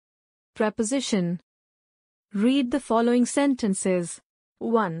Preposition. Read the following sentences.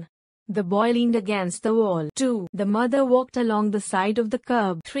 1. The boy leaned against the wall. 2. The mother walked along the side of the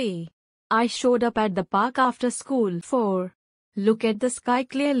curb. 3. I showed up at the park after school. 4. Look at the sky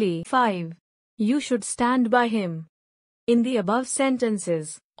clearly. 5. You should stand by him. In the above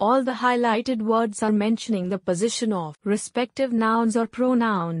sentences, all the highlighted words are mentioning the position of respective nouns or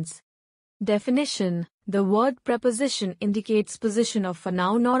pronouns. Definition. The word preposition indicates position of a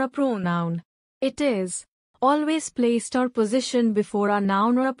noun or a pronoun. It is always placed or positioned before a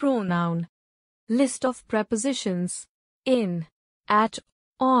noun or a pronoun. List of prepositions. In, at,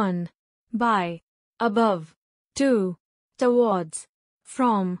 on, by, above, to, towards,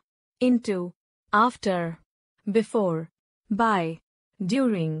 from, into, after, before, by,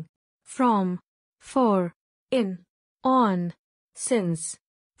 during, from, for, in, on, since,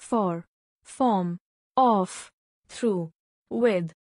 for, from, of, through, with.